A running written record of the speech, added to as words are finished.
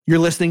You're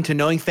listening to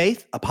Knowing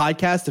Faith, a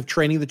podcast of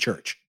Training the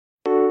Church.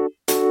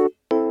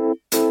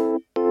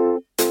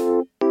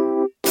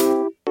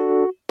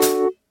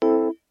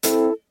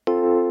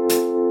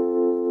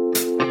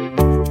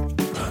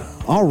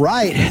 All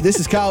right, this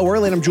is Kyle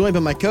Worley, and I'm joined by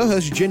my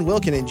co-hosts, Jen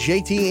Wilkin and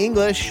JT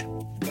English.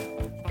 Wow.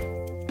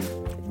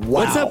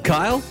 What's up,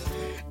 Kyle?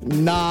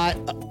 Not,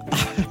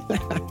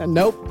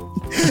 nope,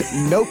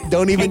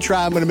 don't even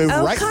try. I'm going to move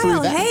right Kyle, through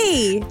that.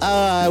 Hey.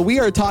 We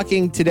are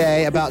talking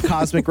today about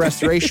cosmic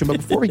restoration, but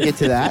before we get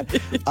to that,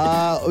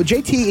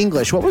 JT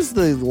English, what was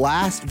the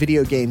last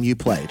video game you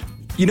played?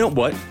 You know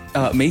what?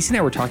 Macy and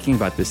I were talking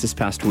about this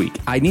past week.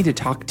 I need to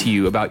talk to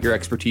you about your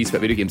expertise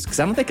about video games because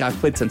I don't think I've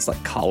played since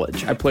like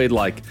college. I played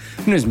like,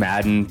 when it was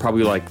Madden,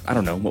 probably like, I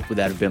don't know, what would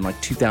that have been, like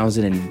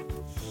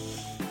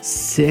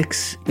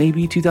 2006,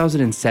 maybe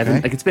 2007.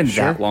 Okay, like it's been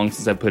that long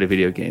since I played a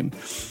video game.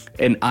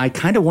 And I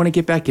kind of want to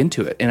get back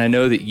into it. And I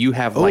know that you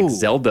have like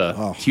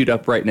Zelda queued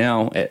up right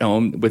now at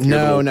home with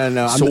your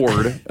little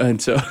sword. And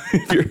so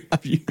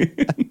if you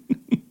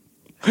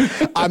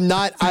I'm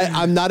not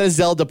a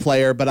Zelda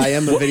player, but I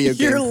am a video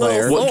game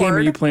player. What game are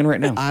you playing right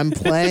now? I'm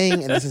playing,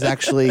 and this is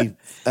actually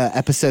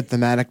episode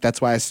thematic.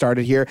 That's why I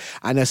started here.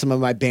 I know some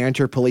of my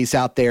banter police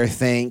out there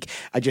think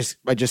I just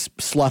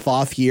slough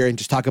off here and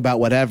just talk about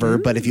whatever.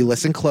 But if you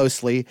listen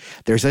closely,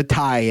 there's a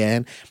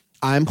tie-in.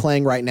 I'm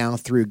playing right now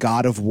through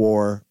God of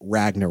War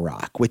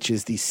Ragnarok, which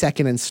is the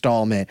second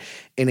installment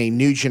in a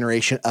new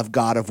generation of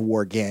God of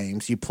War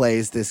games. You play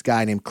as this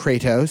guy named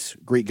Kratos,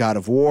 Greek God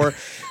of War,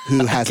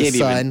 who has a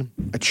son,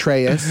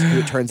 Atreus, who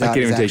it turns out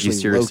is actually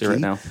seriously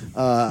Loki, right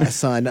now. A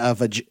son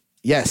of a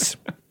yes.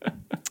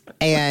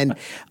 And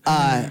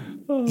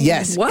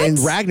yes, What? and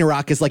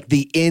Ragnarok is like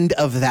the end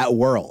of that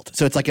world.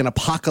 So it's like an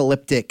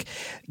apocalyptic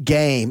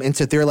game. And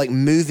so they're like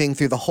moving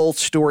through the whole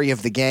story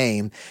of the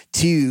game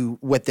to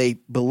what they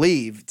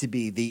believe to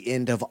be the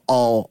end of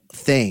all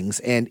things.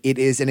 And it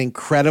is an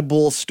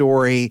incredible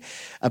story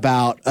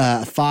about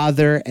a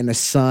father and a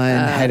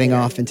son heading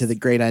off into the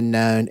great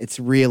unknown. It's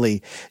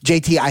really,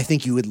 JT, I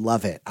think you would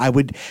love it. I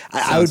would be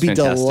fantastic.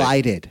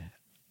 delighted.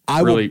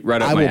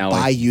 Right up my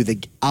alley.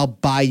 I'll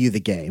buy you the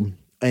game.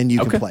 And you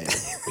can play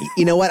it.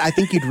 You know what? I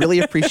think you'd really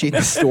appreciate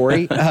the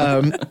story.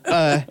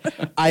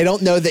 I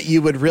don't know that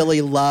you would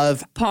really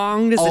love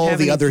Pong, does it all have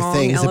the any other Pong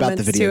things about the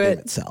elements video to game it?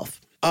 itself.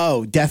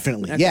 Oh,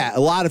 definitely. Yeah, a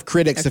lot of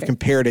critics have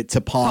compared it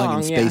to Pong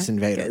and Space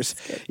Invaders.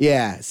 Good.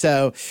 Yeah,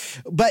 so,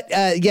 but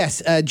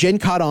yes, Jen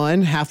caught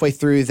on halfway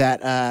through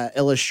that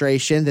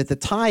illustration that the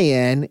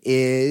tie-in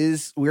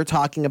is we're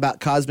talking about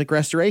cosmic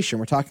restoration.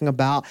 We're talking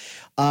about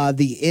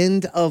the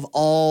end of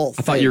all things.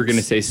 I thought you were going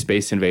to say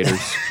Space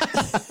Invaders.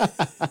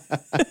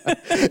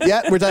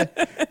 Yeah, we're done.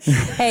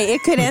 Hey,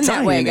 it could end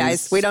that way,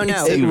 guys. We don't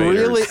know.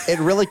 It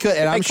really could,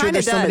 and I'm sure kinda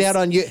there's somebody does.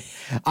 out on you.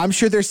 I'm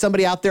sure there's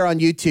somebody out there on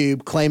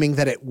YouTube claiming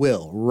that it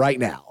will right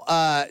now.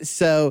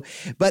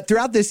 But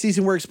throughout this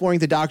season, we're exploring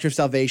the doctrine of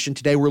salvation.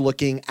 Today, we're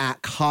looking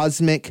at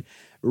cosmic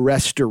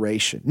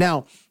restoration.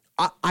 Now,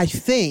 I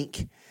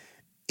think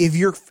if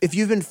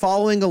you've been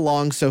following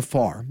along so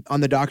far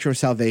on the doctrine of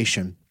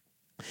salvation,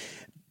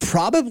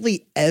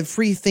 probably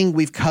everything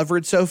we've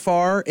covered so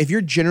far, if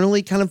you're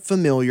generally kind of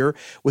familiar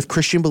with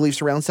Christian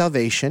beliefs around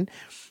salvation,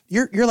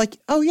 you're like,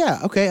 oh yeah,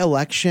 okay,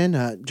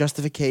 election,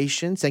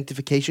 justification,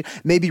 sanctification,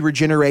 maybe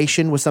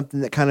regeneration was something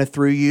that kind of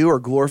threw you, or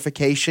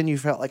glorification. You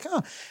felt like,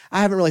 oh,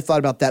 I haven't really thought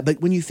about that.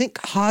 But when you think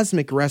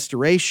cosmic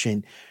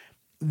restoration,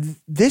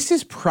 this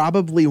is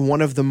probably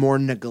one of the more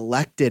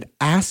neglected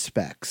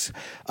aspects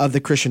of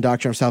the Christian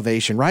doctrine of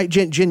salvation, right?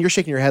 Jen, you're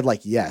shaking your head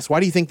like, yes. Why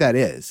do you think that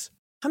is?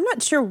 I'm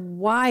not sure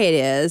why it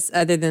is,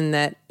 other than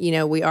that,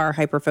 we are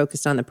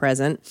hyper-focused on the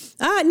present.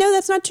 No,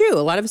 that's not true.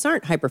 A lot of us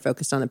aren't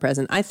hyper-focused on the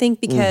present. I think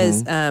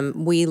because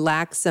we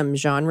lack some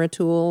genre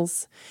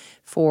tools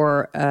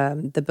for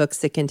the books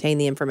that contain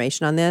the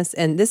information on this.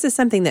 And this is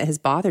something that has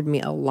bothered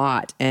me a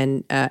lot.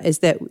 And is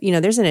that,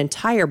 there's an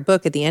entire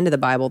book at the end of the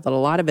Bible that a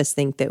lot of us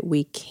think that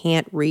we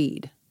can't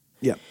read.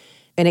 Yeah.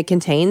 And it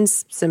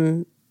contains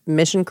some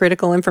mission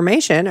critical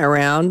information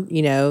around,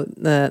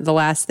 the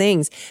last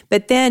things.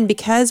 But then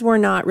because we're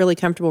not really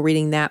comfortable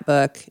reading that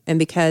book, and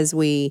because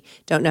we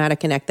don't know how to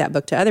connect that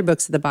book to other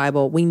books of the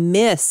Bible, we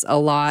miss a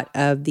lot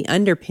of the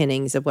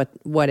underpinnings of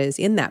what is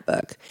in that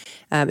book.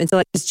 And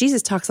so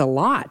Jesus talks a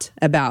lot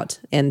about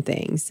end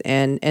things,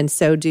 and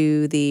so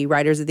do the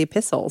writers of the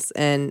epistles.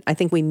 And I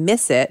think we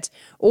miss it,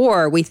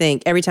 or we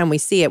think every time we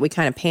see it, we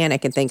kind of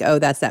panic and think, oh,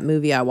 that's that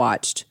movie I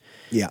watched.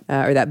 Yeah.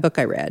 Or that book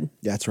I read.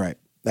 That's right.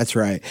 That's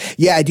right.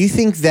 Yeah, I do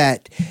think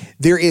that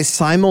there is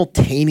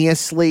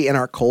simultaneously in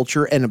our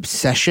culture an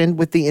obsession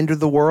with the end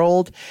of the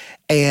world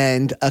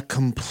and a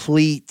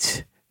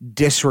complete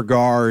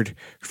disregard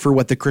for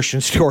what the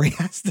Christian story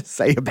has to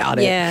say about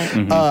it.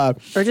 Yeah.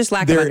 Or just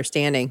lack of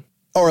understanding.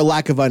 Or a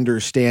lack of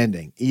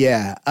understanding.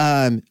 Yeah.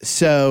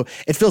 So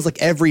it feels like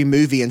every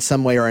movie in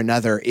some way or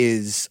another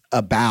is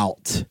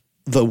about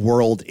the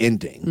world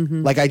ending.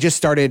 Mm-hmm. Like I just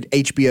started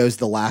HBO's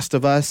The Last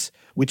of Us,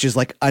 which is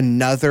like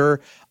another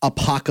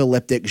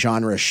apocalyptic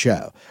genre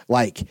show.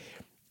 Like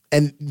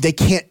and they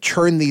can't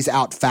churn these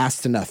out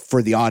fast enough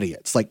for the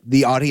audience. Like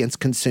the audience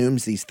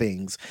consumes these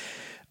things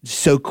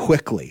so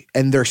quickly,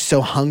 and they're so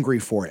hungry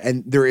for it.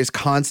 And there is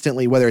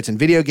constantly, whether it's in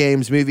video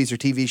games, movies, or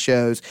TV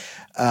shows,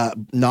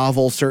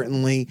 novels,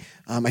 certainly.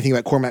 I think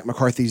about Cormac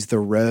McCarthy's The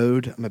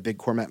Road. I'm a big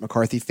Cormac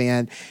McCarthy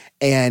fan.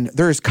 And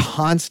there is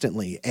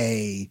constantly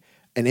an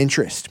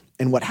interest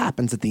in what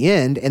happens at the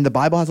end. And the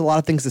Bible has a lot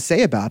of things to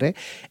say about it.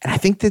 And I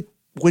think that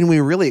when we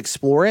really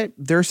explore it,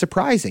 they're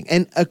surprising.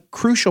 And a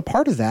crucial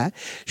part of that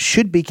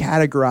should be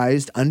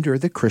categorized under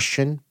the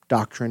Christian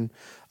doctrine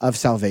of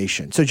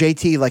salvation. So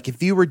JT, like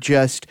if you were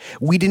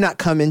we did not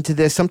come into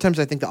this. Sometimes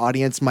I think the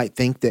audience might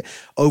think that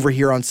over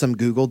here on some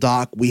Google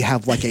Doc, we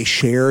have like a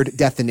shared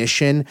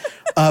definition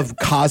of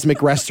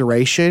cosmic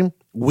restoration.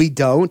 We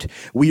don't.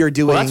 We are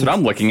doing. Well, that's what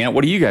I'm looking at.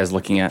 What are you guys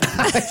looking at?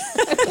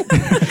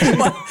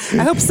 Well,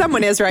 I hope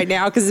someone is right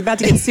now because it's about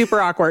to get super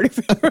awkward.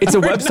 It's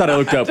a website I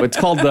looked up. It's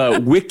called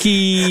the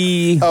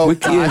Wiki.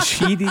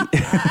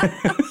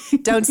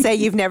 Don't say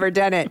you've never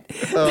done it.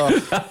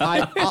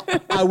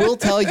 I will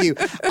tell you,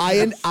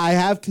 I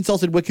have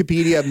consulted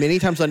Wikipedia many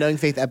times on Knowing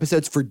Faith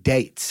episodes for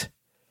dates.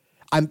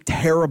 I'm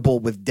terrible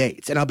with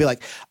dates, and I'll be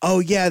like, "Oh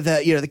yeah,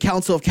 the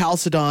Council of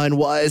Chalcedon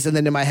was," and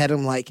then in my head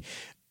I'm like,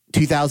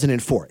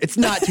 2004. It's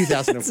not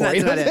 2004.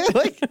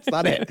 It's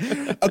not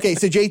it. Okay,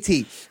 so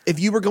JT,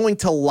 if you were going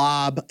to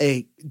lob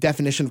a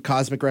definition of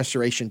cosmic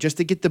restoration just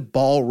to get the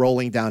ball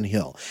rolling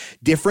downhill,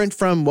 different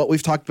from what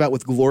we've talked about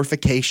with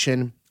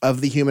glorification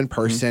of the human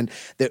person,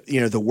 that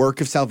the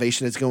work of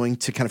salvation is going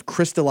to kind of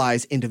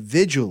crystallize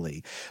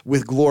individually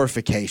with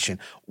glorification.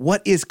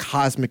 What is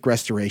cosmic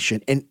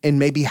restoration, and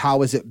maybe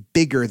how is it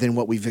bigger than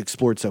what we've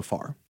explored so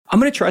far? I'm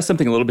going to try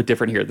something a little bit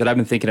different here that I've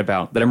been thinking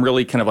about, that I'm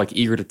really kind of like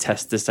eager to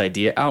test this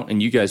idea out, and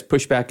you guys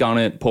push back on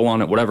it, pull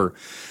on it, whatever.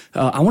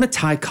 I want to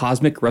tie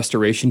cosmic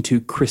restoration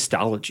to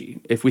Christology.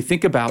 If we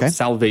think about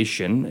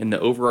salvation and the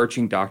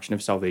overarching doctrine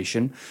of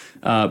salvation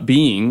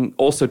being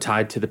also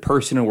tied to the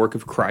person and work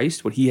of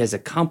Christ, what he has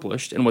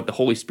accomplished, and what the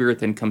Holy Spirit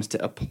then comes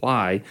to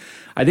apply,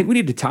 I think we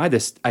need to tie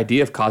this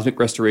idea of cosmic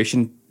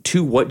restoration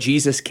to what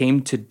Jesus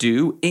came to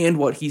do and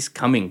what he's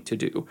coming to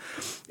do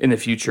in the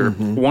future.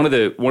 One of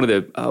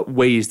the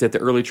ways that the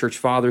early church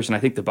fathers, and I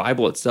think the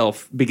Bible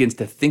itself, begins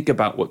to think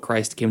about what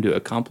Christ came to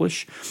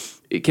accomplish,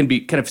 it can be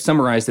kind of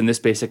summarized in this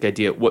basic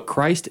idea: what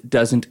Christ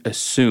doesn't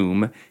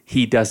assume,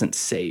 he doesn't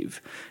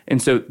save.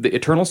 And so the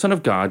eternal Son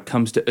of God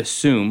comes to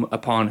assume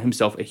upon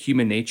himself a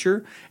human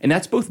nature, and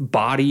that's both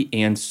body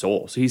and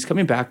soul. So he's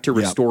coming back to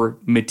restore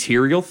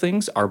material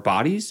things, our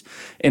bodies,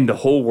 and the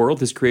whole world,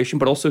 his creation,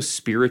 but also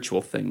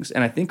spiritual things.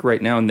 And I think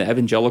right now in the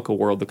evangelical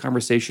world, the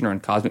conversation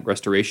around cosmic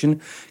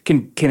restoration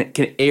can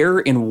err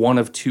in one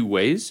of two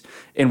ways.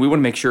 And we want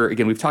to make sure,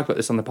 again, we've talked about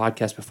this on the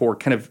podcast before,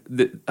 kind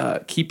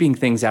of keeping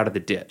things out of the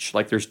ditch.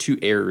 Like there's two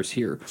errors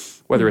here,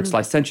 whether it's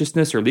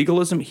licentiousness or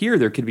legalism. Here,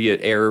 there could be an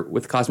error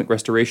with cosmic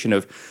restoration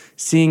of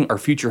seeing our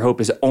future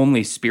hope as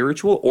only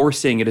spiritual or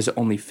seeing it as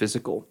only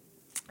physical.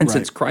 And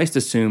since Christ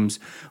assumes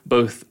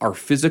both our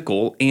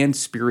physical and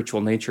spiritual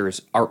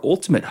natures, our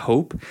ultimate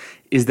hope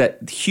is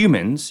that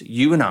humans,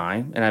 you and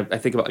I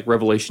think about like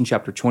Revelation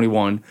chapter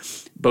 21,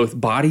 both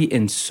body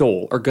and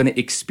soul are going to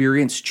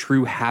experience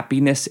true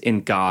happiness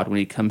in God when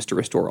he comes to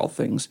restore all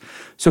things.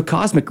 So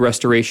cosmic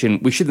restoration,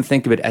 we shouldn't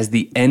think of it as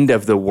the end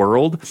of the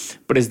world,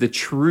 but as the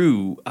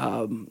true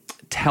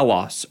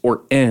telos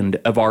or end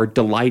of our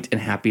delight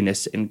and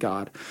happiness in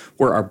God,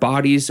 where our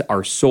bodies,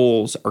 our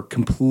souls are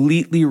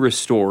completely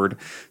restored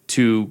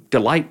to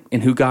delight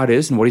in who God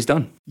is and what he's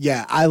done.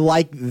 Yeah, I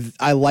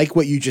like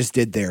what you just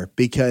did there,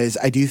 because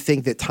I do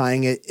think that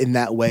tying it in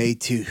that way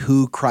to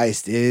who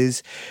Christ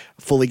is,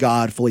 fully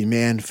God, fully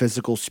man,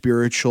 physical,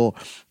 spiritual,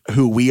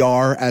 who we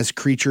are as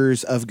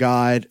creatures of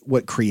God,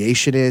 what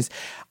creation is,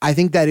 I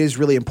think that is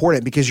really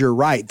important, because you're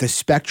right. The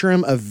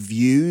spectrum of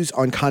views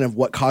on kind of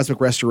what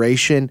cosmic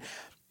restoration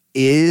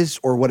is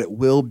or what it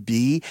will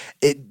be,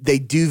 they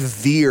do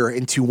veer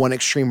into one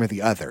extreme or the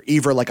other,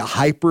 either like a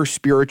hyper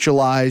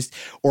spiritualized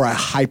or a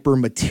hyper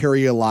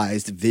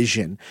materialized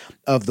vision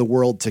of the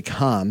world to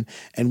come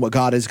and what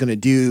God is going to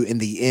do in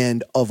the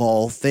end of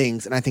all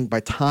things. And I think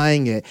by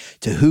tying it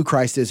to who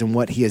Christ is and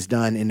what he has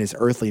done in his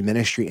earthly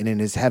ministry and in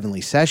his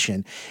heavenly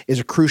session is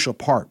a crucial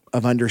part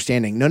of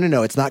understanding.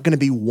 No, it's not going to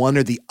be one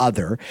or the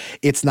other.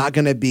 It's not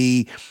going to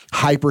be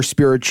hyper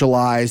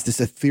spiritualized, this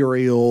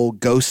ethereal,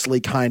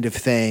 ghostly kind of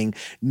thing,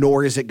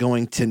 nor is it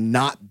going to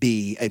not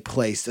be a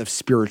place of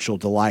spiritual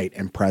delight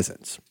and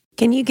presence.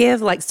 Can you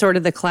give like sort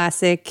of the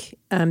classic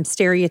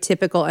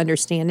stereotypical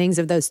understandings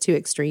of those two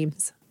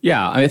extremes?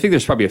 Yeah, I think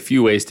there's probably a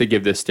few ways to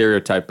give this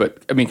stereotype,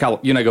 but I mean, Kyle,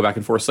 you and I go back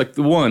and forth. It's like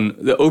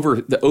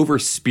the over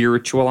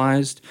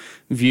spiritualized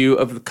view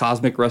of the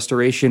cosmic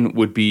restoration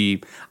would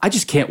be, I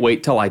just can't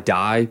wait till I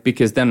die,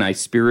 because then I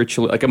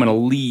spiritually, like, I'm going to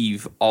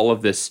leave all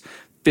of this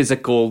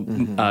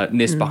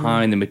physicalness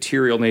behind, the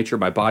material nature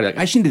of my body. Like,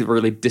 I just need to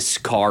really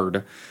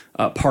discard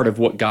part of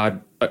what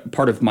God,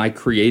 part of my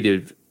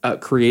creative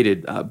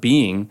created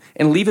being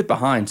and leave it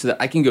behind so that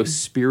I can go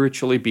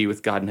spiritually be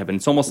with God in heaven.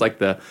 It's almost like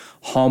the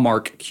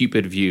Hallmark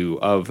Cupid view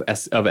of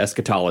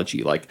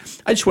eschatology. Like,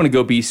 I just want to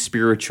go be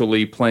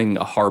spiritually playing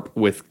a harp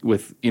with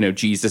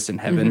Jesus in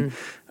heaven.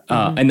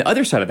 And the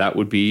other side of that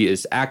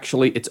is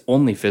actually it's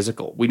only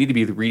physical. We need to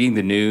be reading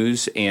the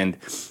news and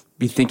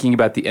be thinking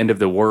about the end of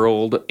the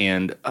world.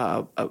 And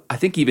I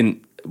think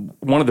even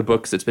one of the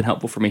books that's been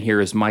helpful for me here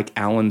is Mike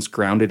Allen's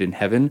Grounded in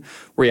Heaven,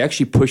 where he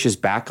actually pushes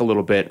back a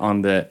little bit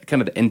on the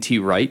kind of the N.T.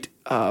 Wright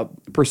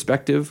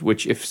perspective,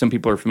 which if some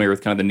people are familiar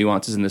with kind of the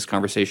nuances in this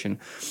conversation,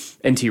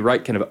 N.T.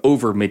 Wright kind of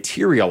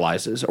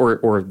over-materializes,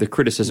 or the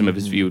criticism of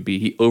his view would be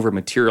he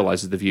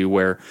over-materializes the view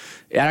where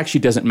it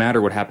actually doesn't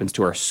matter what happens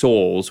to our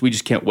souls. We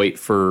just can't wait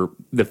for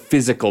the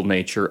physical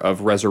nature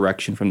of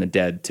resurrection from the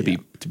dead to be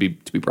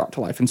brought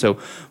to life. And so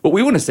what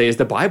we want to say is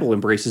the Bible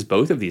embraces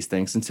both of these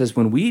things and says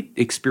when we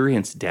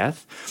experience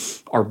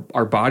death,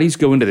 our bodies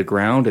go into the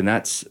ground, and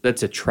that's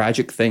a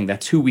tragic thing.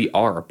 That's who we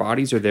are. Our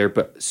bodies are there,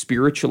 but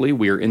spiritually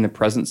we are in the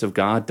presence of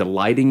God,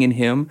 delighting in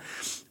Him.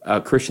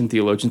 Christian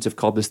theologians have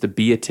called this the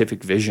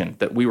beatific vision,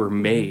 that we were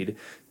made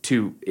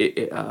to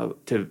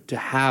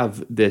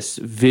have this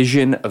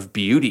vision of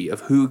beauty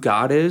of who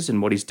God is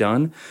and what He's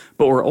done,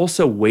 but we're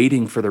also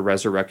waiting for the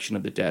resurrection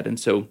of the dead. And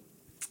so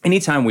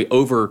anytime we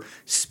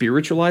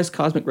over-spiritualize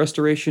cosmic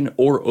restoration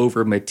or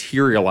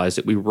over-materialize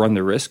it, we run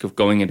the risk of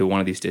going into one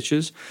of these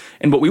ditches.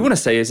 And what we want to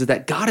say is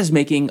that God is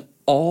making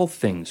all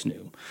things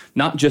new,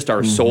 not just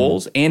our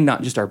souls and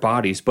not just our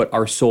bodies, but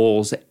our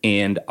souls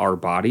and our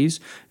bodies.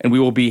 And we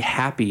will be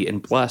happy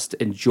and blessed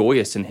and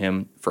joyous in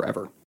Him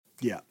forever.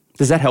 Yeah.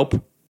 Does that help?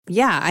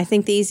 Yeah, I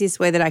think the easiest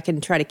way that I can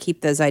try to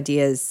keep those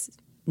ideas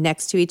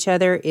next to each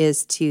other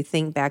is to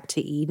think back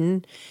to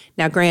Eden.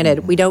 Now,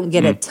 granted, we don't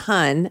get a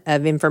ton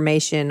of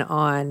information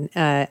on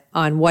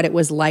what it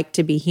was like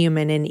to be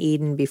human in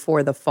Eden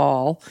before the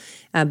fall,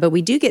 but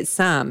we do get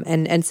some.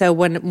 And so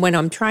when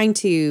I'm trying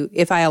to,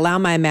 if I allow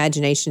my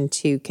imagination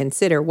to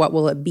consider what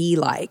will it be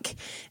like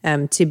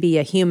to be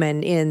a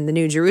human in the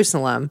New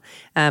Jerusalem,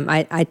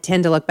 I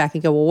tend to look back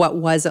and go, well, what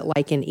was it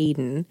like in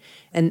Eden?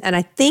 And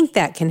I think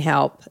that can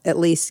help at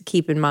least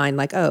keep in mind,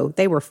 like, oh,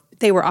 they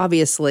were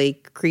obviously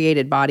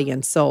created body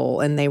and soul,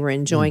 and they were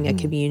enjoying a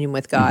communion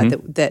with God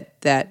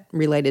that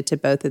related to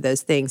both of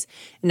those things.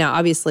 Now,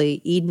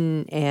 obviously,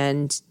 Eden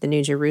and the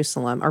New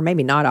Jerusalem, or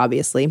maybe not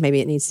obviously, maybe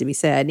it needs to be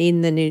said,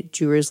 Eden and the New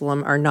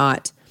Jerusalem are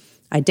not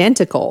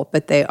identical,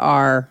 but they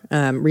are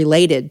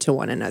related to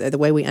one another. The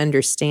way we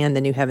understand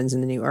the new heavens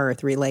and the new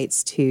earth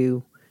relates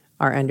to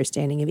our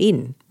understanding of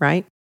Eden,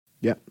 right?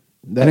 Yep.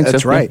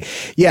 That's right.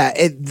 Yeah.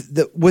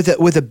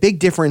 With a big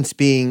difference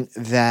being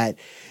that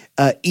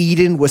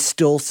Eden was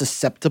still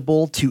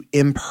susceptible to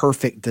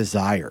imperfect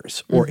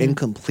desires or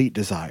incomplete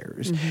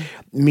desires,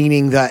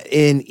 meaning that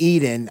in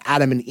Eden,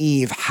 Adam and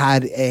Eve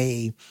had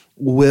a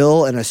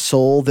will and a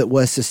soul that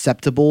was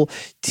susceptible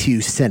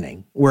to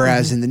sinning.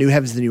 Whereas in the new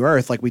heavens and the new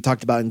earth, like we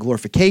talked about in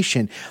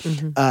glorification,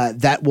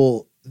 that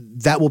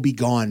will be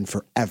gone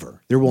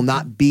forever. There will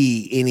not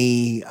be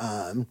any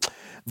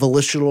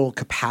volitional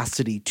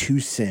capacity to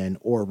sin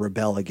or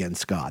rebel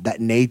against God. That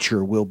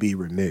nature will be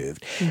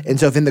removed. And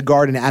so if in the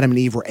garden Adam and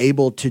Eve were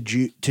able to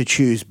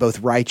choose both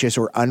righteous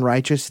or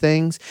unrighteous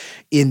things,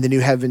 in the new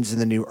heavens and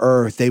the new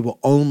earth, they will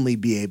only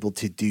be able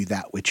to do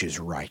that which is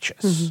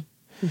righteous.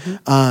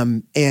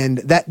 And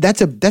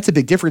that's a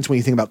big difference when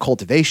you think about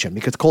cultivation,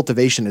 because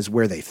cultivation is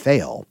where they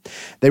fail.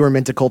 They were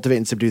meant to cultivate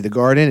and subdue the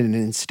garden, and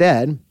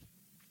instead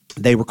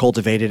they were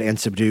cultivated and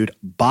subdued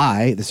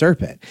by the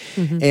serpent.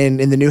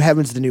 And in the new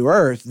heavens, the new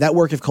earth, that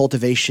work of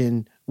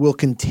cultivation will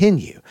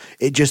continue.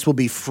 It just will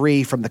be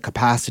free from the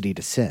capacity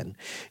to sin.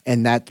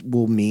 And that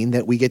will mean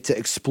that we get to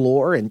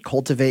explore and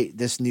cultivate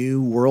this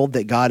new world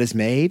that God has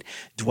made,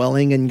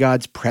 dwelling in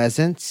God's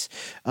presence,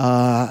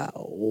 but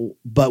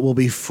will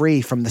be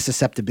free from the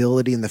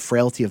susceptibility and the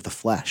frailty of the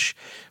flesh,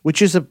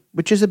 which is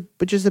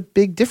a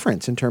big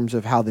difference in terms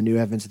of how the new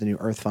heavens and the new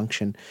earth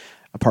function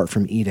apart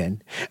from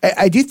Eden.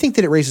 I do think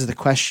that it raises the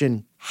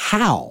question,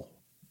 how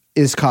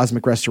is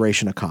cosmic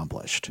restoration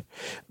accomplished?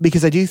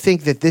 Because I do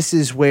think that this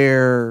is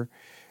where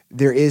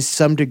there is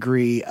some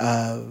degree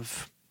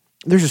of,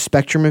 there's a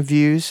spectrum of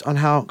views on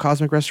how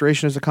cosmic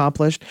restoration is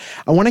accomplished.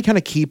 I want to kind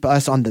of keep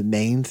us on the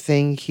main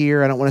thing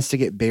here. I don't want us to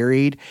get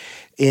buried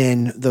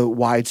in the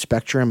wide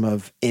spectrum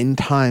of end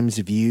times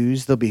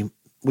views.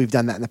 We've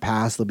done that in the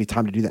past. There'll be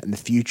time to do that in the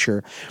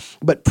future.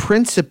 But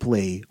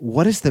principally,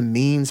 what is the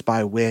means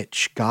by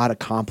which God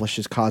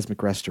accomplishes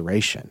cosmic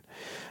restoration?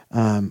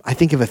 I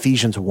think of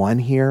Ephesians 1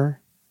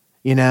 here.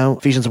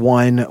 Ephesians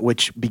 1,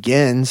 which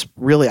begins,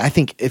 really, I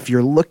think if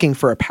you're looking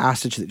for a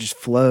passage that just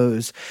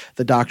flows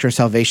the doctrine of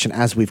salvation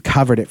as we've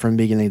covered it from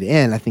beginning to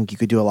end, I think you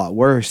could do a lot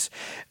worse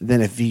than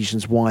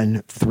Ephesians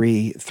 1,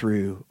 3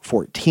 through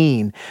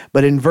 14.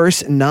 But in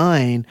verse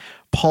 9,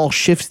 Paul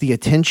shifts the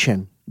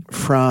attention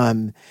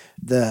from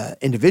the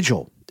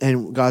individual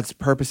and God's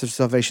purpose of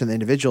salvation of the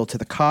individual to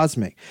the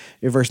cosmic.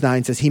 In verse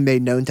 9 says, he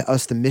made known to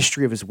us the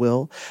mystery of his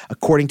will,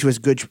 according to his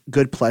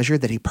good pleasure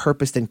that he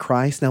purposed in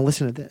Christ. Now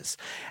listen to this.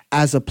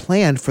 As a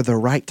plan for the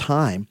right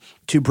time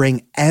to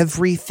bring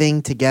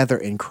everything together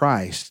in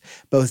Christ,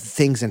 both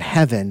things in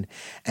heaven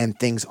and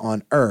things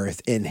on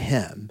earth in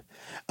him.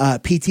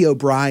 P.T.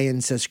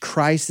 O'Brien says,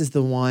 Christ is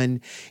the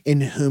one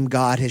in whom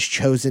God has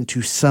chosen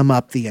to sum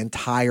up the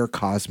entire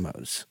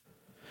cosmos.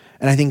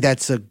 And I think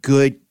that's a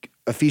good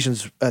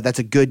that's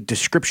a good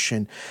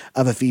description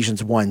of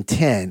Ephesians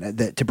 1:10,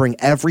 that to bring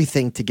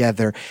everything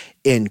together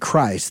in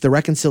Christ. The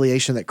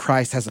reconciliation that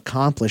Christ has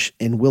accomplished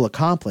and will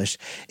accomplish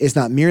is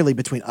not merely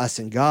between us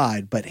and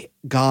God, but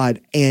God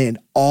and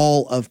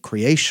all of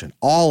creation,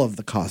 all of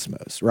the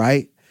cosmos,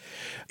 right?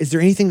 Is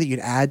there anything that you'd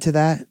add to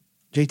that,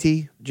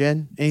 JT,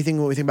 Jen? Anything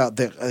when we think about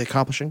the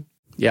accomplishing?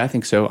 Yeah, I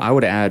think so. I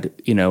would add,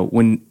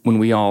 when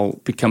we all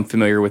become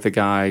familiar with a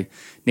guy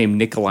named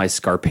Nikolai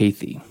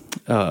Scarpathy,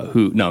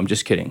 no, I'm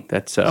just kidding.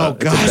 That's oh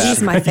gosh,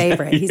 he's my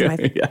favorite. He's my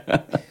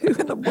favorite. Who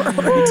in the world?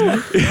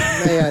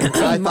 Man,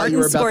 I Martin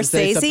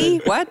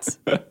Scorsese? What?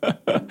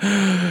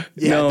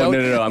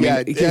 No. I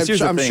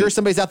mean, I'm sure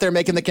somebody's out there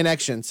making the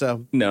connection.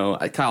 So no,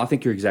 Kyle, I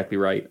think you're exactly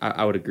right.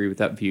 I would agree with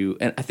that view.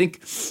 And I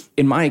think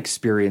in my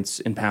experience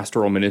in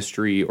pastoral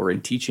ministry or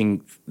in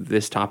teaching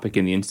this topic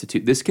in the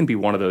Institute, this can be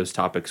one of those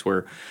topics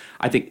where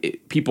I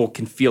think people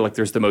can feel like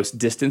there's the most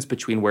distance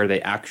between where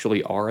they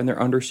actually are in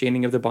their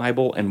understanding of the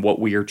Bible and what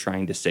we are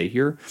trying to say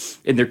here.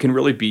 And there can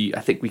really be, I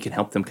think we can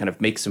help them kind of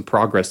make some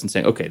progress in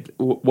saying, okay,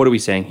 what are we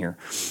saying here?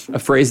 A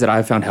phrase that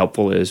I've found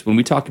helpful is when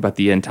we talk about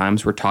the end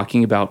times, we're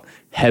talking about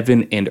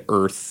heaven and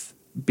earth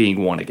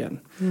being one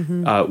again.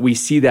 Mm-hmm. We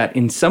see that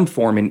in some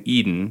form in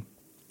Eden.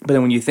 But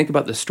then when you think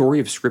about the story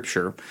of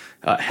Scripture,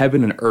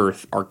 heaven and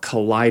earth are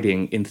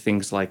colliding in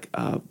things like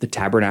the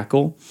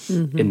tabernacle,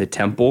 in the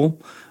temple,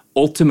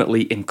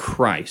 ultimately in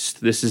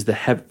Christ. This is 1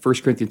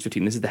 Corinthians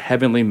 15. This is the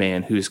heavenly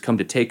man who has come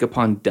to take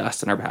upon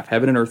dust on our behalf,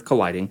 heaven and earth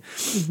colliding.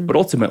 Mm-hmm. But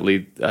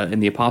ultimately,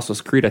 in the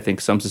Apostles' Creed, I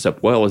think sums this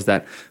up well, is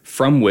that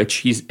from which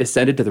he's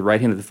ascended to the right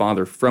hand of the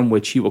Father, from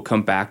which he will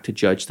come back to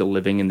judge the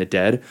living and the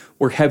dead,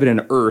 where heaven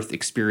and earth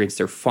experience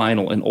their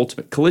final and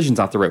ultimate collision's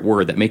not the right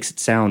word. That makes it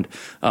sound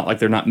like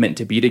they're not meant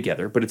to be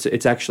together. But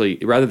it's actually,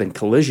 rather than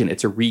collision,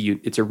 it's a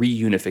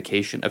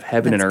reunification of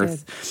heaven and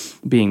earth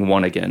being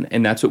one again.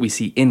 And that's what we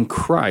see in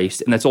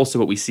Christ, and that's also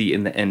what we see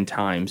in the end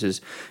times is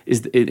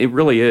it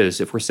really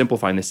is, if we're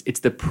simplifying this,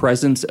 it's the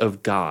presence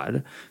of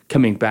God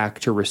coming back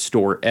to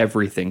restore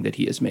everything that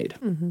he has made.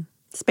 Mm-hmm.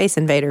 Space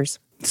invaders.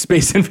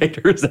 Space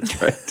invaders,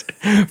 that's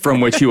right.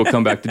 From which he will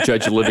come back to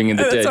judge the living and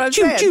the dead. That's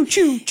what I'm saying.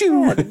 Choo.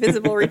 Yeah, the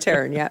visible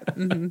return, yeah.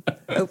 Mm-hmm.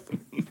 Oh,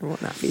 there will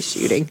not be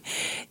shooting.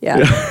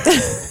 Yeah.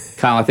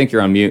 Kyle, I think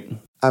you're on mute.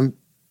 Can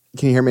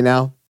you hear me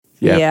now?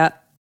 Yeah.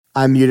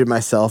 I muted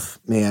myself,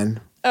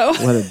 man. Oh.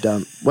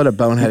 What a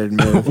boneheaded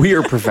move. We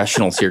are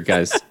professionals here,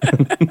 guys.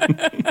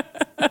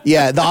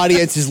 Yeah, the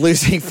audience is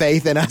losing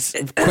faith in us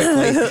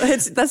quickly.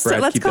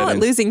 Let's call it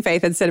losing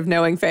faith instead of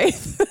knowing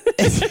faith.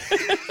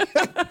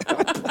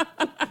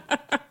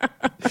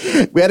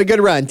 We had a good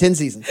run, 10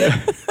 seasons.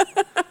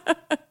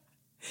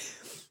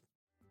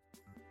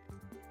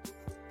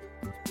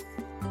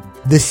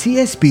 The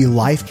CSB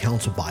Life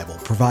Counsel Bible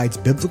provides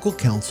biblical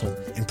counsel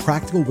and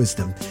practical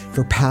wisdom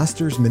for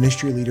pastors,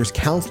 ministry leaders,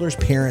 counselors,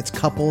 parents,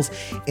 couples,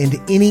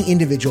 and any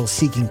individual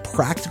seeking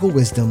practical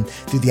wisdom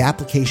through the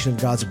application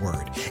of God's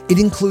Word. It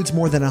includes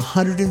more than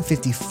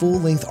 150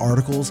 full-length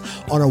articles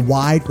on a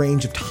wide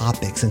range of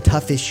topics and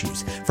tough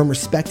issues from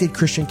respected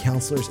Christian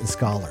counselors and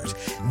scholars.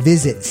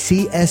 Visit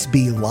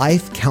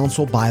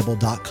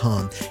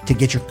csblifecounselbible.com to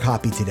get your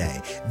copy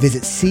today.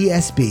 Visit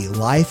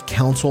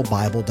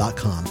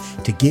csblifecounselbible.com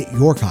to get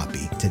your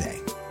copy today.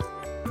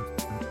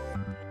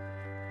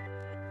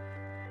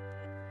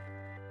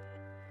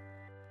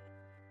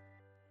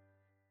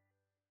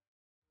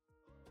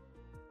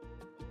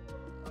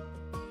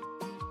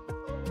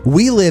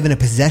 We live in a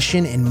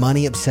possession and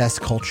money-obsessed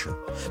culture.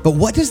 But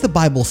what does the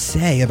Bible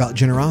say about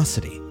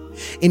generosity?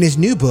 In his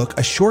new book,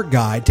 A Short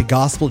Guide to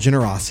Gospel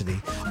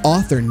Generosity,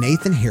 author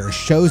Nathan Harris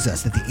shows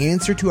us that the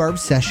answer to our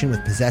obsession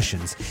with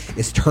possessions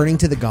is turning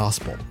to the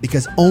gospel,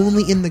 because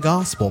only in the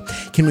gospel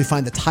can we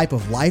find the type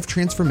of life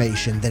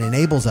transformation that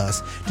enables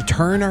us to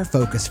turn our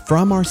focus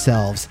from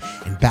ourselves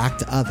and back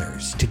to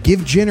others, to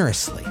give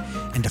generously,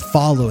 and to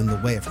follow in the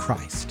way of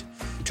Christ.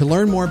 To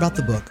learn more about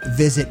the book,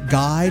 visit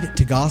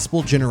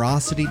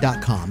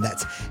guidetogospelgenerosity.com.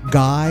 That's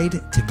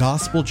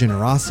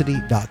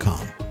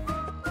guidetogospelgenerosity.com.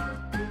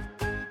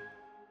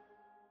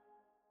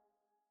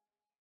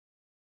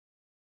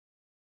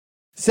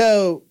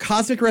 So,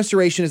 cosmic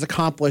restoration is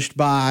accomplished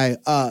by,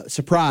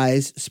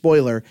 surprise,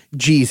 spoiler,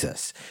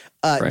 Jesus.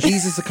 Right.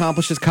 Jesus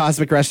accomplishes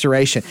cosmic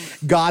restoration.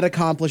 God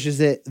accomplishes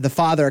it. The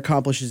Father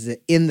accomplishes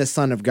it in the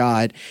Son of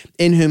God,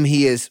 in whom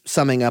he is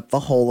summing up the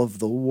whole of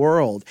the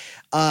world.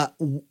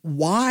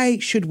 Why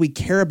should we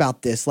care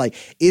about this? Like,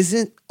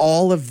 isn't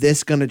all of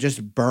this going to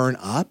just burn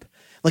up?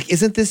 Like,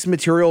 isn't this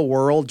material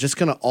world just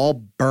going to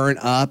all burn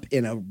up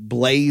in a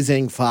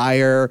blazing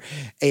fire?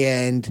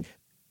 And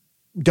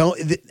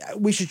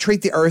we should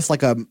treat the earth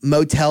like a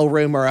motel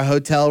room or a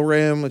hotel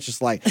room, which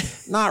is like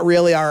not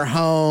really our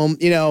home.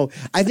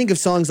 I think of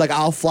songs like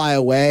I'll Fly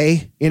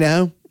Away,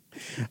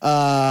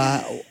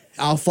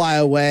 I'll Fly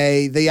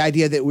Away, the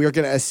idea that we're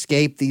going to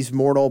escape these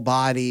mortal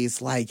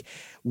bodies. Like,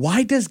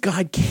 why does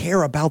God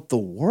care about the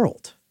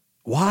world?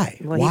 Why?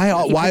 Well,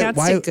 why?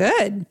 It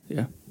good.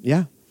 Yeah.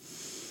 Yeah.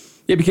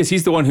 Yeah, because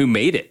he's the one who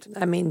made it.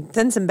 I mean,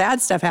 then some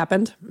bad stuff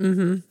happened.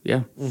 Mm-hmm.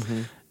 Yeah.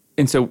 Mm-hmm.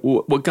 And so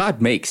what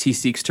God makes, he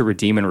seeks to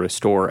redeem and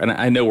restore. And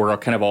I know we're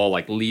kind of all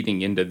like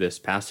leading into this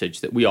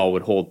passage that we all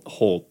would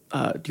hold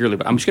dearly,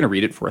 but I'm just going to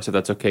read it for us if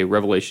that's okay.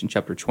 Revelation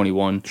chapter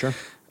 21, sure.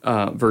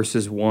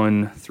 Verses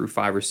 1 through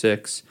 5 or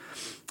 6.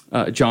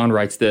 John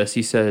writes this.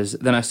 He says,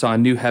 "Then I saw a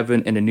new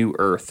heaven and a new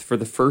earth, for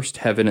the first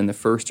heaven and the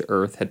first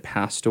earth had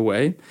passed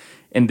away,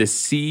 and the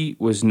sea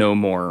was no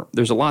more."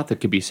 There's a lot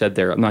that could be said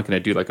there. I'm not going to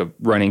do like a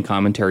running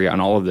commentary on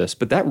all of this,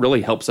 but that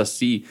really helps us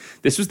see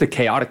this was the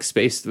chaotic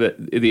space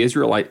that the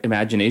Israelite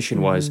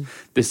imagination was.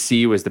 The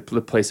sea was the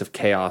place of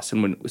chaos.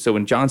 And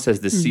when John says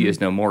the sea is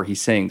no more,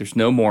 he's saying there's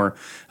no more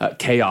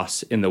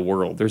chaos in the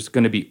world. There's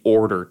going to be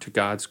order to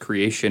God's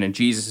creation, and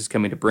Jesus is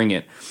coming to bring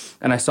it.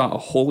 "And I saw a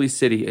holy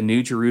city, a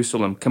new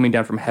Jerusalem, coming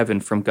down from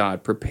heaven from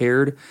God,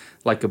 prepared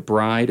like a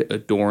bride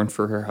adorned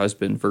for her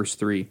husband." Verse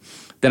 3.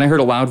 "Then I heard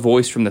a loud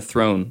voice from the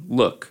throne,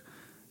 'Look,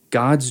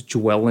 God's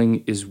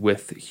dwelling is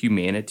with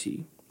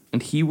humanity,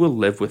 and he will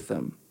live with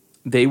them.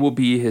 They will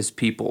be his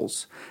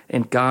peoples,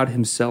 and God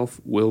himself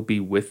will be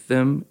with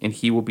them, and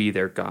he will be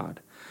their God.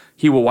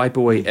 He will wipe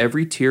away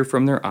every tear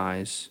from their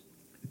eyes.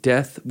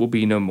 Death will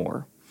be no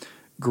more.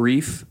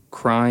 Grief,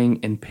 crying,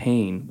 and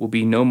pain will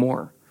be no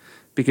more,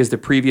 because the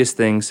previous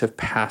things have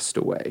passed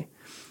away.'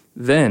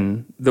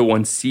 Then the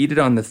one seated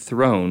on the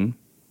throne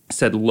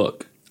said,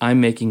 'Look, I'm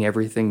making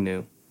everything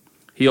new.'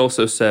 He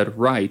also said,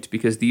 'Write,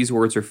 because these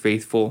words are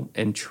faithful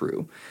and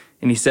true.'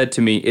 And he said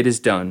to me, 'It is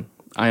done.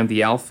 I am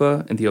the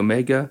Alpha and the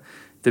Omega,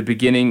 the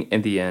beginning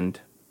and the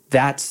end.'"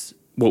 That's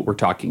what we're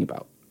talking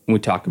about when we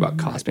talk about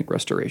cosmic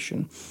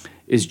restoration,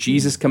 is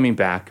Jesus coming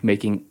back,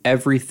 making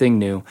everything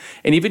new.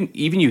 And even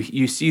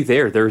you see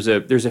there's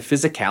a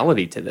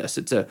physicality to this.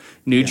 It's a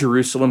new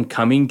Jerusalem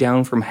coming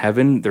down from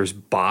heaven. There's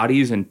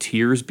bodies and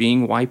tears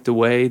being wiped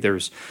away.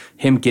 There's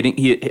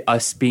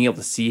us being able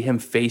to see him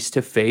face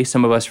to face,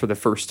 some of us for the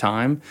first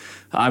time.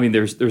 I mean,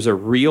 there's a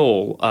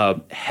real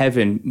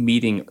heaven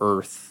meeting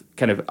earth,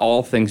 kind of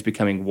all things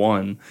becoming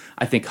one.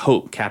 I think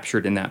hope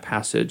captured in that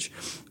passage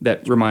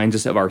that reminds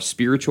us of our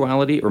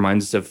spirituality, it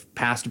reminds us of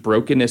past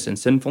brokenness and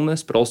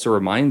sinfulness, but also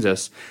reminds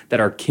us that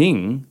our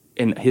King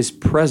and his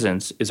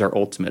presence is our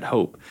ultimate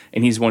hope.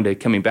 And he's one day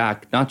coming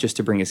back, not just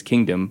to bring his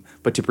kingdom,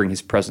 but to bring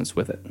his presence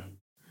with it.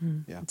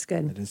 Yeah, that's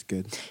good. That is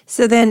good.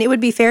 So then it would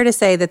be fair to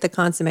say that the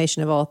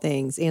consummation of all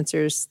things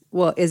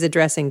is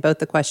addressing both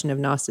the question of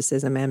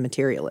Gnosticism and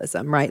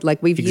materialism, right?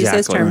 Like we've used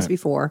those terms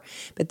before,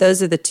 but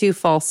those are the two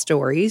false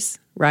stories,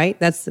 right?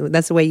 That's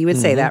the way you would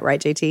say that, right,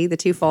 JT? The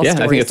two false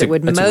stories that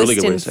would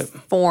most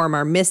inform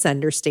our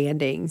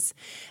misunderstandings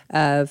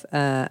of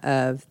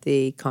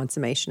the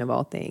consummation of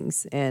all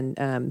things, and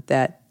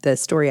that the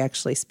story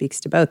actually speaks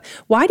to both.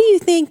 Why do you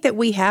think that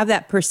we have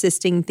that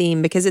persisting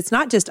theme? Because it's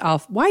not just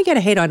why you got to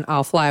hate on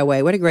 "I'll Fly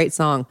Away"? What a great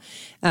song!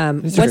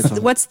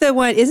 What's the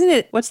one? Isn't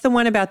it? What's the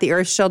one about the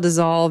earth shall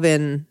dissolve?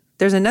 And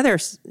there's another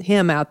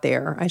hymn out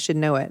there. I should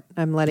know it.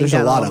 I'm letting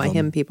down all my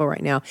hymn people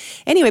right now.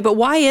 Anyway, but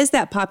why is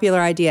that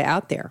popular idea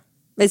out there?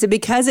 Is it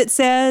because it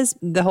says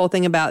the whole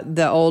thing about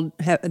the old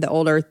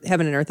earth,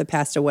 heaven and earth have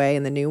passed away,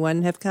 and the new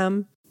one have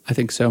come? I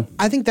think so.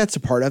 I think that's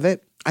a part of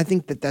it. I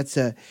think that's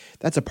a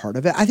part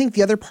of it. I think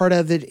the other part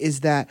of it is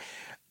that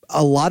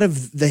a lot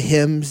of the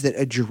hymns that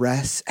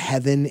address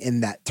heaven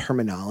in that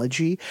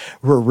terminology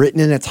were written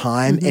in a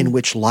time in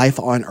which life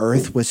on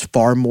earth was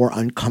far more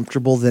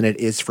uncomfortable than it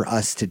is for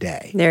us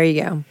today. There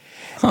you go.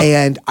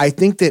 And I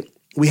think that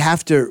we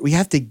have to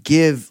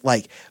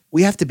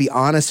be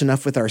honest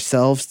enough with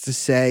ourselves to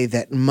say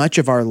that much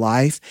of our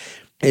life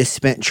is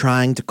spent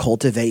trying to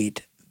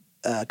cultivate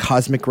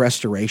cosmic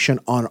restoration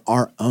on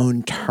our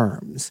own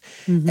terms.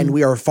 And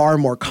we are far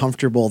more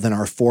comfortable than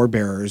our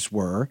forebears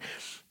were,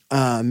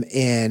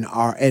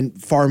 and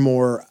far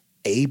more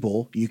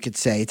able, you could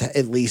say, to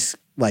at least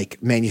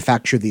like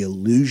manufacture the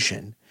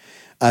illusion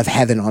of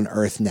heaven on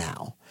earth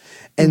now.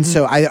 And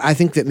so I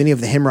think that many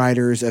of the hymn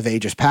writers of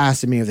ages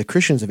past and many of the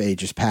Christians of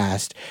ages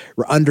past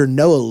were under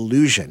no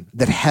illusion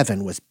that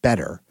heaven was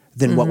better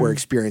than what we're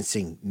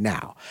experiencing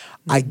now.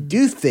 I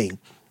do think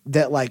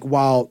that, like,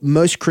 while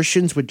most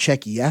Christians would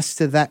check yes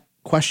to that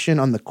question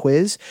on the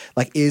quiz,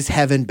 like, is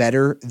heaven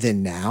better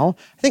than now?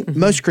 I think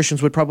most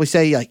Christians would probably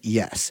say, like,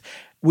 yes.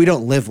 We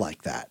don't live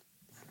like that.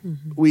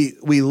 We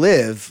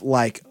live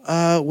like,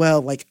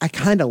 I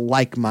kind of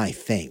like my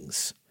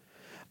things.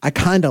 I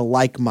kind of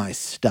like my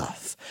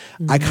stuff.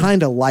 I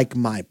kind of like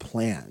my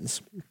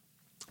plans.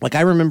 Like,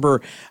 I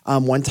remember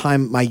one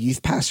time my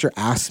youth pastor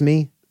asked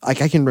me,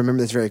 like, I can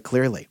remember this very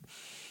clearly,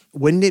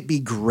 wouldn't it be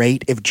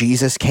great if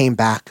Jesus came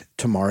back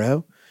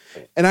tomorrow?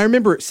 And I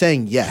remember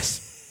saying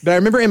yes. But I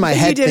remember in my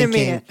head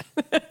thinking,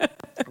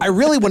 I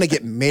really want to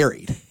get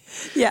married.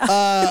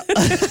 Yeah.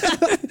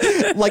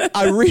 Like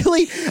I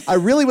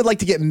really would like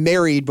to get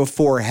married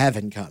before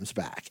heaven comes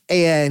back.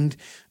 And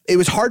it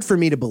was hard for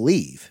me to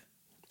believe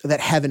that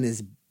heaven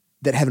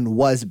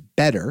was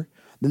better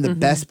than the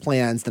best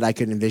plans that I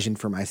could envision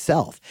for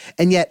myself.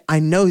 And yet I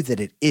know that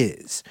it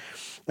is.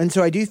 And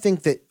so I do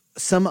think that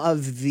some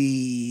of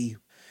the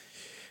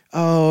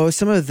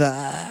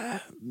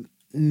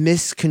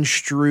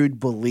misconstrued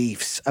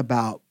beliefs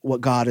about what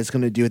God is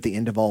going to do at the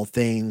end of all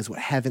things, what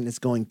heaven is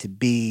going to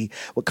be,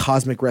 what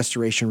cosmic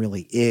restoration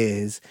really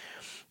is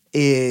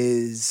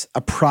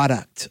a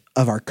product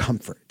of our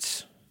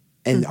comforts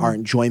and our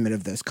enjoyment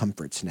of those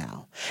comforts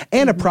now,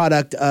 and a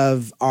product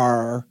of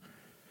our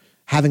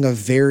having a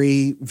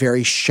very,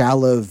 very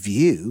shallow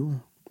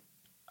view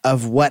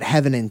of what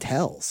heaven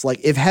entails. Like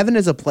if heaven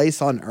is a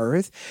place on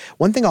earth,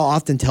 one thing I'll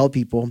often tell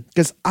people,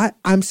 because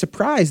I'm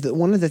surprised that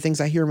one of the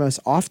things I hear most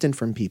often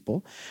from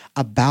people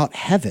about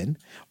heaven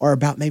or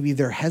about maybe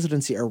their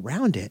hesitancy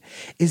around it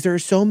is there are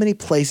so many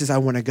places I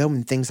want to go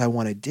and things I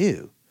want to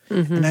do.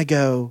 And I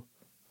go,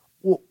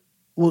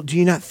 well, do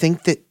you not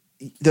think that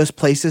those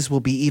places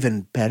will be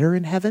even better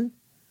in heaven?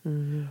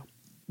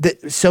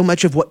 That so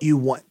much of what you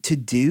want to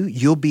do,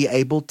 you'll be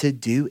able to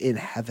do in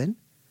heaven?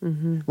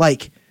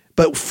 Like,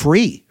 but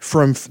free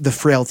from the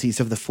frailties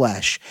of the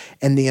flesh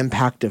and the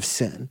impact of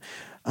sin.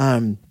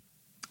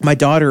 My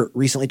daughter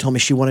recently told me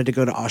she wanted to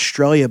go to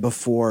Australia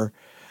before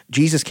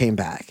Jesus came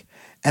back.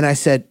 And I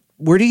said,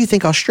 where do you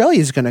think Australia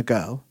is going to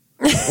go?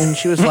 And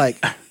she was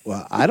like,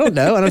 well, I don't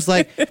know. And I was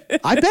like,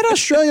 I bet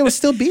Australia will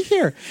still be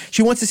here.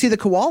 She wants to see the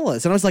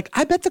koalas. And I was like,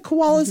 I bet the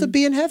koalas will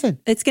be in heaven.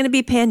 It's going to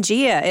be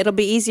Pangea. It'll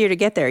be easier to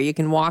get there. You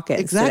can walk it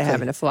instead of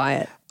having to fly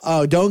it.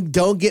 Oh,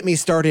 don't get me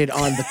started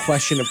on the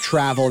question of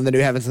travel in the new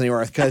heavens and the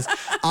earth, because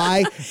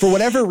for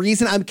whatever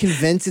reason, I'm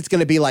convinced it's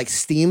going to be like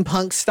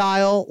steampunk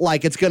style.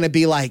 Like it's going to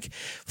be like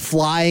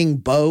flying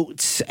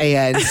boats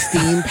and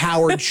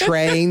steam-powered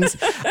trains.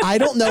 I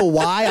don't know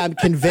why I'm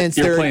convinced.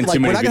 You're playing like,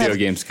 too many video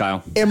games,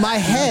 Kyle. In my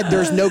head,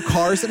 there's no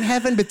cars in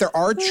heaven, but there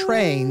are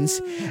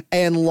trains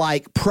and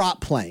like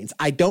prop planes.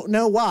 I don't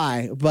know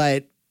why,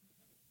 but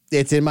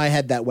it's in my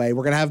head that way.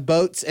 We're going to have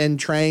boats and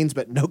trains,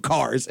 but no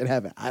cars in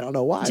heaven. I don't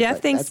know why.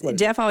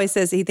 Jeff always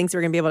says he thinks we're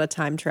going to be able to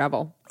time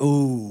travel.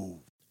 Ooh.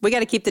 We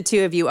got to keep the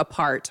two of you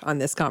apart on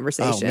this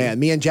conversation. Oh, man.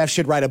 Me and Jeff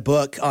should write a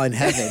book on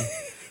heaven.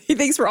 He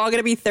thinks we're all going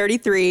to be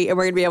 33 and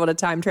we're going to be able to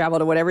time travel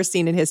to whatever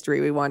scene in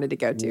history we wanted to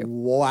go to.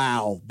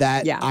 Wow.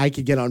 I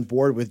could get on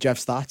board with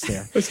Jeff's thoughts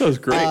there. That sounds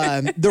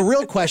great. The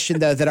real question,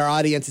 though, that our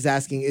audience is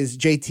asking is,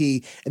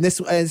 JT, and this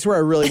is where I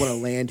really want to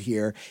land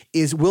here,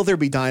 is will there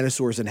be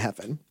dinosaurs in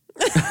heaven?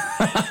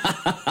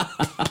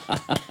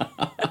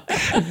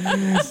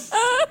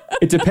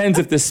 It depends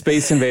if the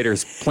Space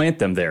Invaders plant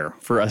them there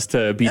for us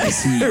to be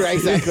deceived. Right,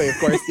 exactly, of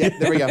course. Yeah,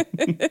 there we go.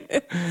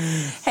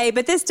 Hey,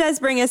 but this does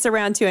bring us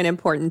around to an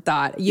important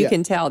thought. You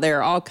can tell there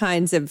are all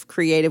kinds of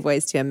creative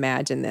ways to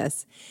imagine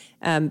this.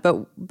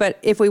 But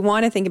if we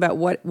want to think about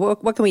what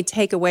can we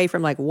take away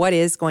from like what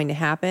is going to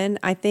happen,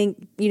 I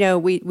think,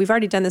 we've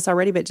already done this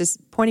already, but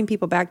just pointing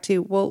people back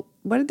to, well,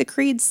 what did the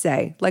creeds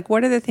say? Like,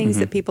 what are the things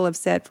that people have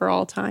said for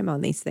all time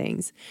on these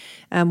things?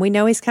 We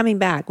know he's coming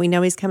back. We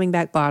know he's coming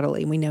back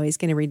bodily. We know he's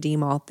going to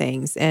redeem all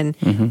things. And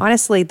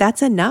honestly,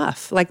 that's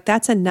enough. Like,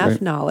 that's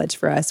enough knowledge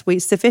for us.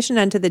 Sufficient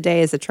unto the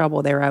day is the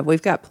trouble thereof.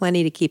 We've got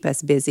plenty to keep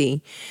us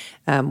busy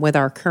with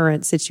our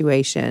current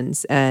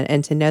situations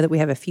and to know that we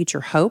have a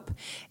future hope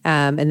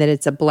and that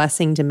it's a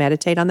blessing to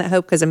meditate on that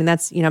hope. Because,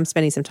 that's, I'm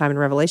spending some time in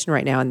Revelation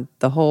right now, and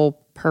the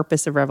whole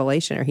purpose of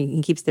Revelation, or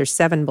he keeps, there's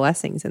 7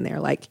 blessings in there.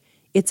 Like,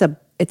 it's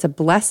a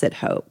blessed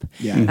hope.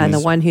 Yeah. And the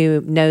one who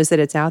knows that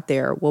it's out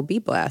there will be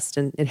blessed.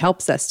 And it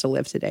helps us to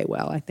live today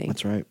well, I think.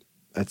 That's right.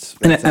 That's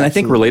and I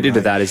think related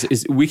to that is I'm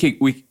just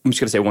going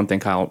to say one thing,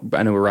 Kyle.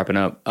 I know we're wrapping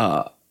up.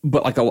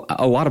 But like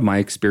a lot of my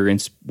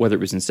experience, whether it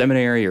was in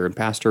seminary or in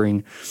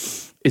pastoring,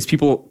 is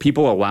people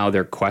allow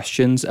their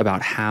questions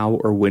about how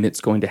or when it's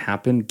going to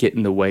happen get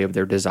in the way of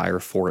their desire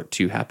for it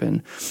to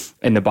happen.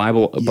 And the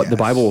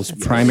Bible's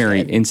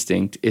primary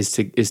instinct is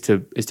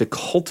to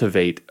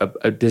cultivate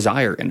a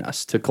desire in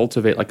us, to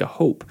cultivate like a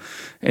hope.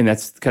 And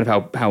that's kind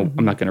of how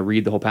I'm not going to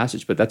read the whole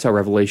passage, but that's how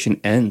Revelation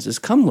ends, is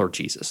come, Lord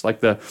Jesus.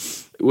 Like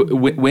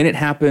when it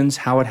happens,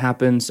 how it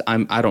happens,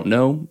 I don't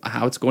know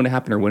how it's going to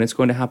happen or when it's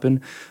going to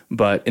happen.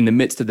 But in the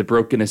midst of the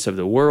brokenness of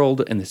the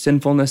world and the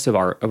sinfulness of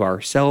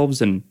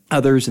ourselves and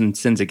others and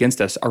sins against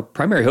us, our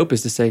primary hope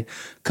is to say,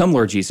 come,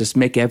 Lord Jesus,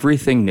 make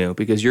everything new,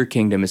 because your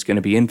kingdom is going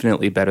to be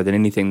infinitely better than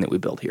anything that we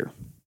build here.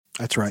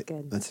 That's right.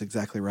 That's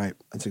exactly right.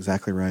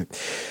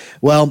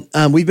 Well,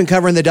 we've been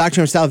covering the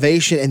doctrine of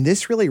salvation, and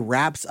this really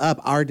wraps up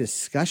our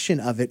discussion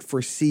of it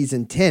for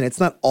season 10. It's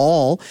not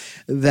all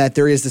that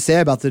there is to say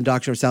about the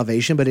doctrine of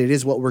salvation, but it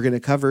is what we're going to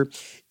cover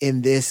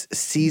in this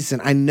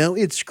season. I know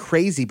it's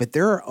crazy, but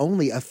there are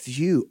only a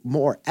few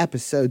more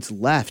episodes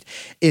left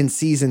in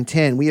season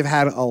 10. We have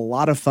had a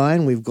lot of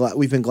fun. We've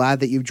been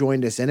glad that you've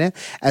joined us in it.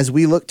 As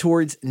we look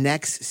towards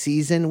next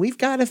season, we've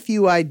got a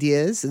few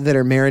ideas that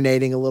are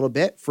marinating a little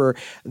bit for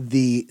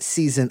the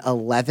season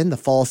 11, the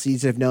fall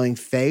season of Knowing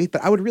Faith.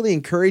 But I would really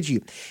encourage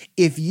you,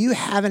 if you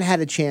haven't had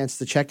a chance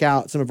to check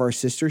out some of our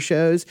sister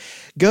shows,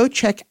 go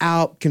check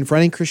out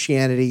Confronting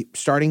Christianity,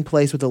 Starting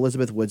Place with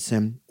Elizabeth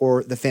Woodson,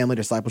 or the Family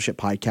Discipleship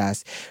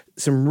Podcast.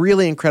 Some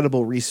really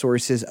incredible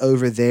resources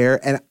over there.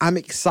 And I'm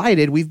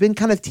excited. We've been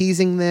kind of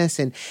teasing this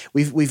and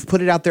we've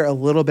put it out there a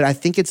little bit. I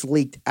think it's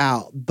leaked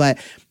out, but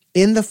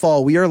in the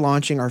fall, we are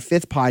launching our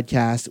 5th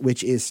podcast,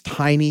 which is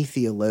Tiny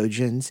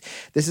Theologians.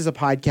 This is a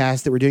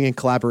podcast that we're doing in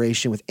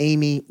collaboration with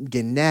Amy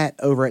Gannett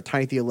over at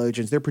Tiny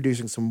Theologians. They're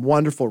producing some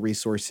wonderful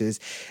resources.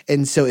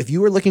 And so if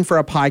you are looking for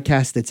a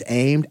podcast that's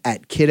aimed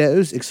at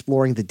kiddos,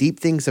 exploring the deep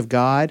things of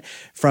God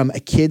from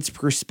a kid's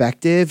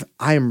perspective,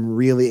 I am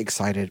really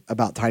excited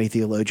about Tiny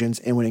Theologians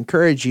and would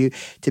encourage you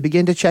to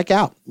begin to check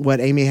out what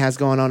Amy has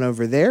going on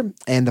over there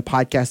and the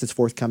podcast that's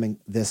forthcoming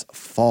this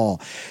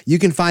fall. You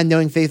can find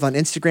Knowing Faith on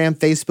Instagram,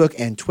 Facebook,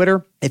 and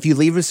Twitter. If you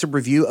leave us a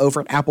review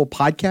over at Apple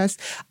Podcasts,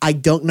 I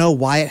don't know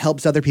why it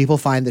helps other people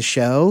find the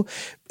show.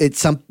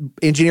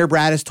 Engineer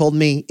Brad has told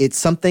me it's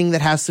something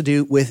that has to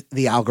do with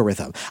the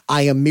algorithm.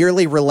 I am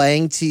merely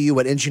relaying to you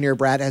what Engineer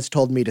Brad has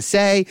told me to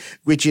say,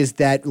 which is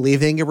that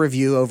leaving a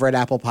review over at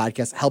Apple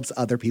Podcasts helps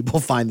other people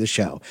find the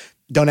show.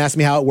 Don't ask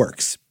me how it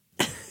works.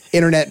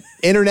 Internet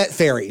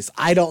fairies.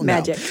 I don't know.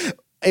 Magic.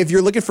 If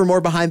you're looking for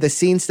more behind the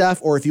scenes stuff,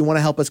 or if you want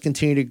to help us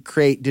continue to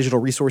create digital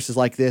resources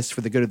like this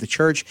for the good of the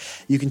church,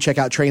 you can check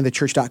out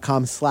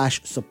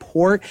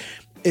trainingthechurch.com/support.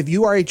 If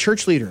you are a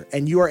church leader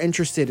and you are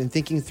interested in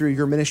thinking through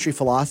your ministry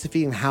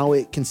philosophy and how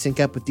it can sync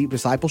up with deep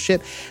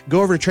discipleship,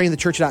 go over to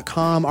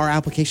trainingthechurch.com. Our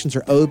applications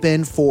are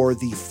open for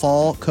the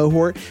fall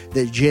cohort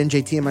that Jen,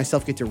 JT, and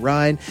myself get to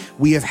run.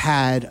 We have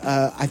had,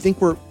 I think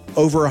we're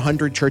over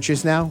 100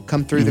 churches now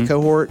come through the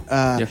cohort,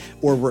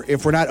 or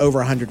if we're not over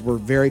 100, we're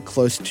very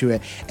close to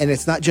it. And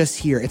it's not just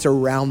here, it's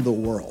around the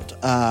world.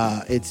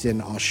 It's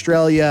in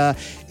Australia,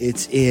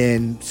 it's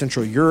in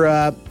Central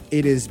Europe.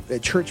 It is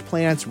church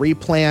plants,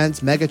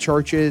 replants, mega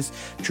churches,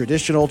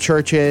 traditional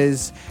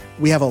churches.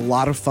 We have a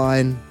lot of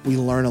fun. We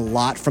learn a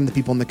lot from the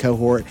people in the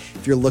cohort.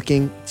 If you're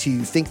looking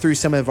to think through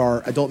some of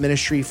our adult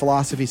ministry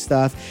philosophy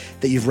stuff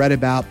that you've read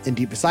about in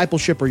Deep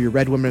Discipleship, or you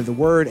read Women of the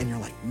Word, and you're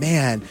like,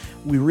 man,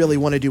 we really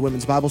want to do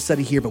women's Bible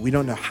study here, but we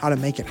don't know how to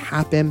make it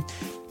happen,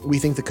 we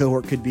think the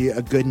cohort could be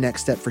a good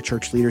next step for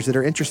church leaders that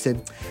are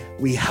interested.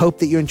 We hope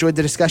that you enjoyed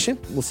the discussion.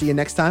 We'll see you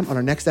next time on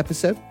our next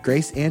episode.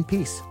 Grace and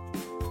peace.